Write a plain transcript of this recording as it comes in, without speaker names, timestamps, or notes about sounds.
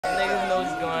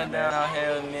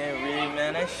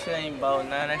shit ain't about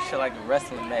nothing. That shit like a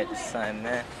wrestling match or something,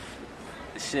 man.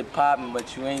 The shit popping,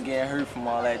 but you ain't getting hurt from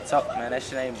all that talk, man. That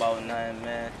shit ain't about nothing,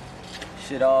 man.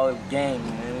 Shit all game,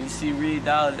 man. When you see Reed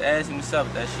Dollaz asking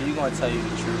himself that shit, he gonna tell you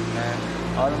the truth,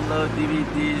 man. All them little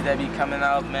DVDs that be coming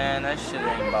out, man, that shit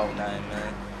ain't about nothing,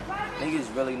 man.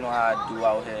 Niggas really know how I do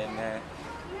out here, man.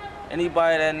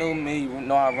 Anybody that knew me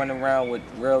know I run around with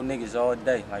real niggas all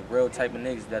day, like real type of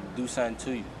niggas that do something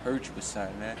to you, hurt you with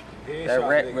something, man. That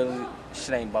rap really,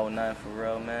 shit ain't about nothing for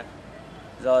real, man.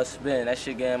 It's all spin. That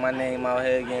shit getting my name out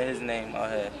here, getting his name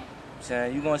out here. I'm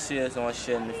saying, you gonna see us on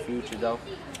shit in the future, though.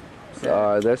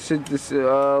 That shit,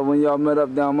 when y'all met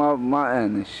up down my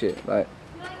end and shit, like,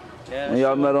 yeah, when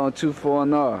y'all met on 2-4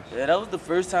 and R. Yeah, that was the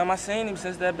first time I seen him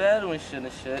since that battle and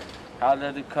shit. Out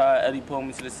of the car, Eddie pulled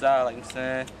me to the side, like I'm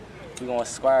saying. We gonna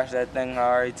squash that thing. I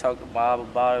already talked to Bob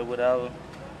about it, whatever.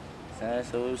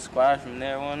 So it was squashed from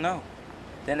there on out.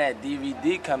 Then that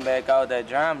DVD come back out, that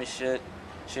drama shit.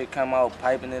 Shit come out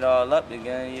piping it all up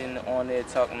again. He on there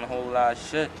talking a whole lot of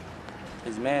shit.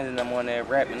 His man and them on there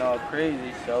rapping all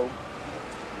crazy, so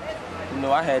you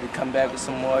know I had to come back with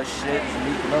some more shit.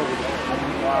 Meek know, you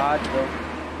know how I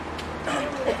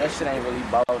do. That shit ain't really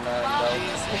about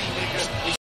nothing though.